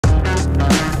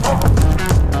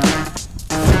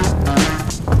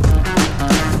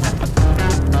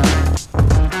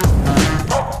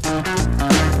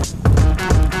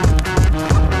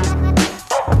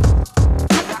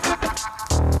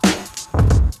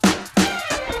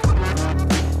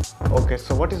Okay,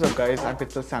 so what is up guys, I'm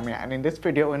Pixel Sammy, and in this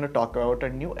video we're going to talk about a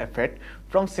new effect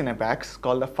from cinepacks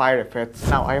called the fire effects.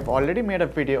 Now I have already made a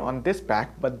video on this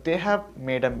pack, but they have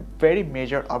made a very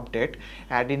major update,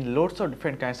 adding loads of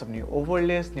different kinds of new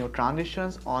overlays, new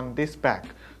transitions on this pack.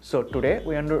 So today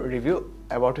we're going to review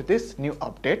about this new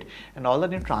update and all the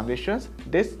new transitions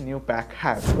this new pack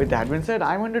has. With that being said,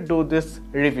 I'm going to do this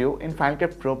review in Final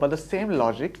Cut Pro, but the same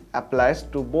logic applies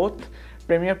to both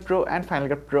Premiere Pro and Final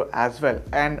Cut Pro as well,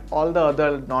 and all the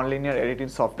other non-linear editing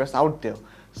softwares out there.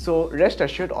 So rest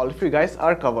assured, all of you guys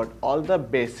are covered. All the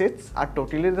basics are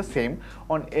totally the same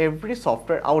on every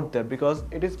software out there, because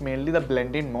it is mainly the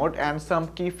blending mode and some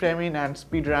keyframing and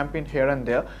speed ramping here and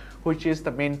there, which is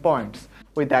the main points.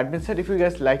 With that being said, if you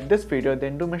guys like this video,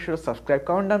 then do make sure to subscribe,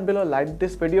 comment down below, like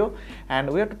this video, and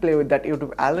we have to play with that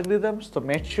YouTube algorithm, so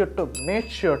make sure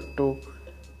to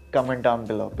comment down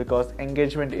below, because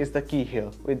engagement is the key here.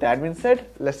 With that being said,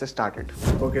 let's get started.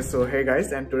 Okay, so hey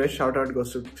guys, and today's shout out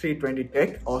goes to 320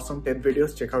 Tech, awesome tech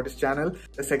videos, check out his channel.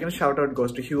 The second shout out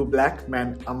goes to Hugh Black,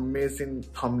 man, amazing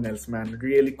thumbnails, man,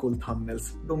 really cool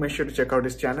thumbnails. Do make sure to check out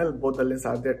his channel, both the links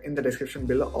are there in the description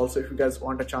below. Also, if you guys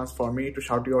want a chance for me to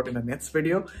shout you out in the next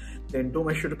video, then do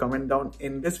make sure to comment down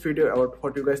in this video about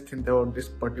what you guys think about this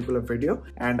particular video,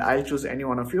 and I'll choose any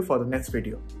one of you for the next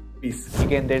video. Peace.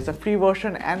 Again, there's a free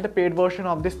version and the paid version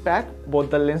of this pack.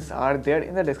 Both the links are there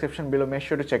in the description below. Make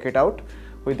sure to check it out.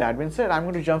 With that being said, I'm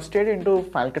going to jump straight into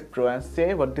Final Cut Pro and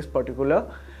say what this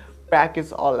particular pack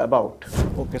is all about.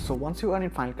 Okay, so once you are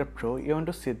in Final Cut Pro, you're going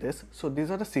to see this. So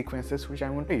these are the sequences which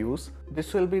I'm going to use.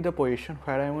 This will be the position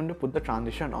where I'm going to put the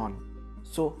transition on.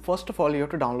 So first of all, you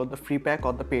have to download the free pack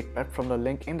or the paid pack from the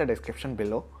link in the description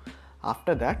below.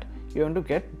 After that, you're going to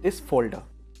get this folder.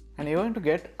 And you're going to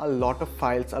get a lot of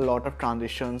files, a lot of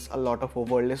transitions, a lot of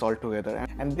overlays all together,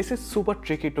 and this is super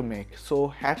tricky to make. So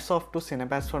hats off to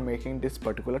cinepacks for making this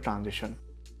particular transition.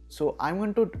 So I'm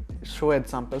going to show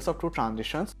examples of two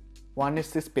transitions. One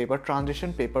is this paper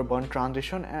transition, paper burn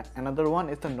transition, and another one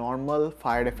is the normal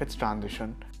fire effects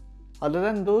transition. Other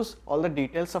than those, all the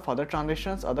details of other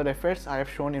transitions, other effects I have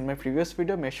shown in my previous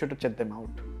video, make sure to check them out.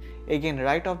 Again,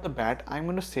 right off the bat, I'm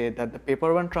going to say that the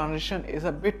paper burn transition is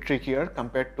a bit trickier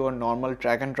compared to a normal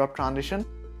drag and drop transition,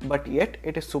 but yet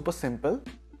it is super simple.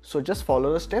 So just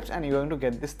follow the steps and you're going to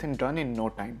get this thing done in no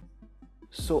time.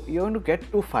 So you're going to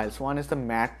get two files. One is the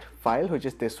matte file, which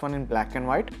is this one in black and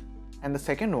white, and the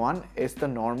second one is the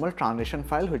normal transition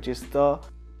file, which is the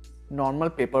normal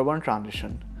paper burn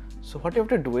transition. So what you have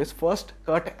to do is first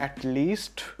cut at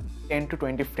least 10 to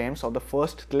 20 frames of the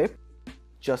first clip,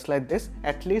 just like this.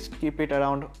 At least keep it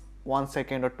around 1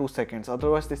 second or 2 seconds,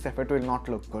 otherwise this effect will not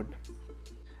look good.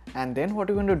 And then what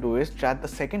you're going to do is drag the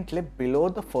second clip below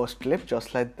the first clip,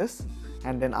 just like this,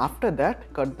 and then after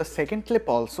that cut the second clip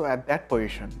also at that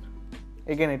position.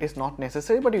 Again, it is not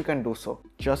necessary, but you can do so,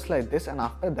 just like this, and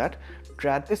after that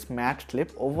drag this matte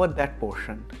clip over that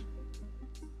portion,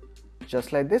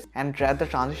 just like this, and drag the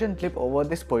transition clip over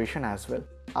this position as well.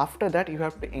 After that, you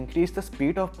have to increase the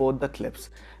speed of both the clips,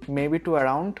 maybe to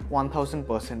around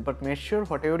 1000%, but make sure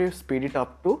whatever you speed it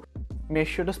up to, make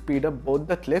sure to speed up both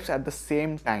the clips at the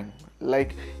same time.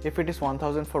 Like if it is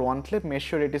 1000 for one clip, make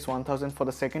sure it is 1000 for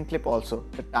the second clip also.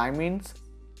 The timings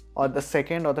or the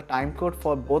second or the time code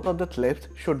for both of the clips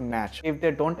should match. If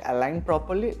they don't align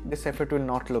properly, this effect will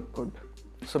not look good.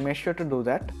 So make sure to do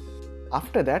that.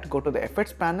 After that, go to the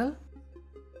effects panel,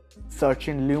 search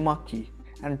in Luma key,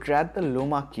 and drag the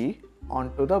Luma key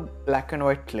onto the black and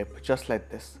white clip, just like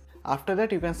this. After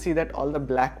that, you can see that all the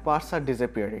black parts are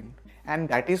disappearing, and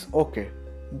that is okay.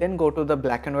 Then go to the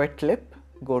black and white clip,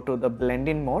 go to the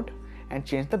blending mode, and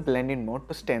change the blending mode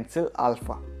to stencil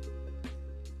alpha.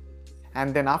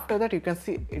 And then after that, you can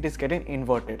see it is getting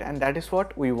inverted, and that is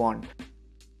what we want.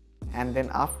 And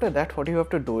then after that, what you have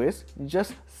to do is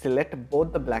just select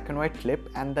both the black and white clip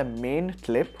and the main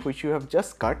clip which you have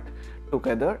just cut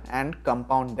together and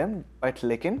compound them by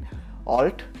clicking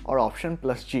Alt or Option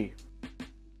plus G.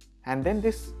 And then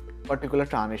this particular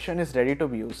transition is ready to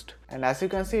be used. And as you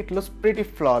can see, it looks pretty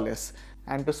flawless.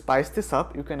 And to spice this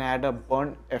up, you can add a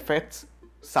burn effects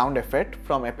sound effect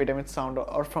from Epidemic Sound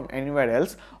or from anywhere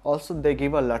else. Also, they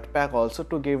give a LUT pack also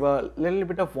to give a little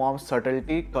bit of warm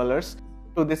subtlety colors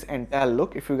to this entire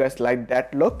look. If you guys like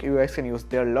that look, you guys can use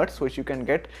their LUTs, which you can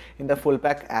get in the full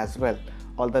pack as well.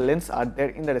 All the links are there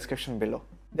in the description below.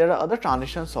 There are other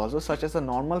transitions also, such as a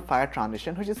normal fire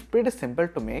transition, which is pretty simple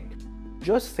to make.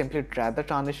 Just simply drag the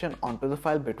transition onto the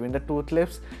file between the two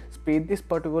clips, speed this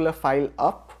particular file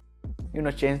up,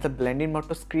 change the blending mode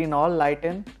to screen all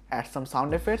lighten, add some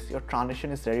sound effects, your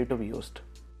transition is ready to be used.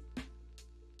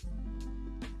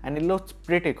 and it looks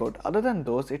pretty good. Other than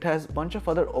those, it has a bunch of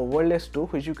other overlays too,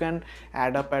 which you can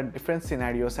add up at different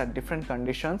scenarios, at different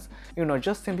conditions.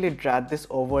 Just simply drag this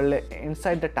overlay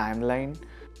inside the timeline,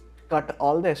 cut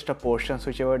all the extra portions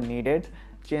whichever needed,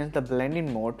 change the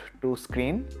blending mode to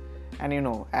screen,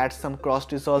 and add some cross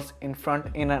dissolves in front,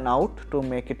 in and out to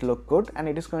make it look good, and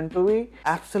it is going to be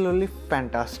absolutely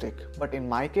fantastic. But in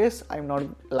my case, I'm not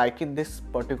liking this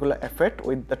particular effect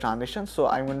with the transition, so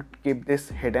I'm going to keep this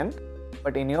hidden.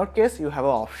 But in your case, you have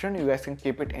an option. You guys can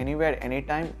keep it anywhere,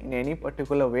 anytime, in any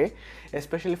particular way.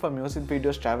 Especially for music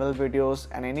videos, travel videos,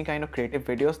 and any kind of creative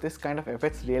videos, this kind of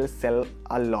effects really sell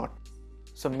a lot.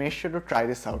 So make sure to try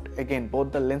this out. Again,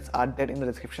 both the links are there in the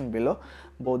description below,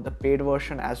 both the paid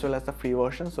version as well as the free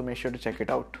version, so make sure to check it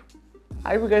out.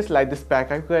 I hope you guys like this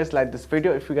pack. I hope you guys like this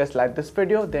video. If you guys like this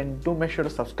video, then do make sure to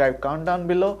subscribe, comment down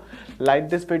below, like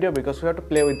this video, because we have to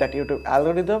play with that YouTube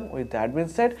algorithm. With that being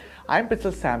said, I'm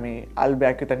Pixel Sammy. I'll be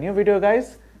back with a new video,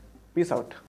 guys. Peace out.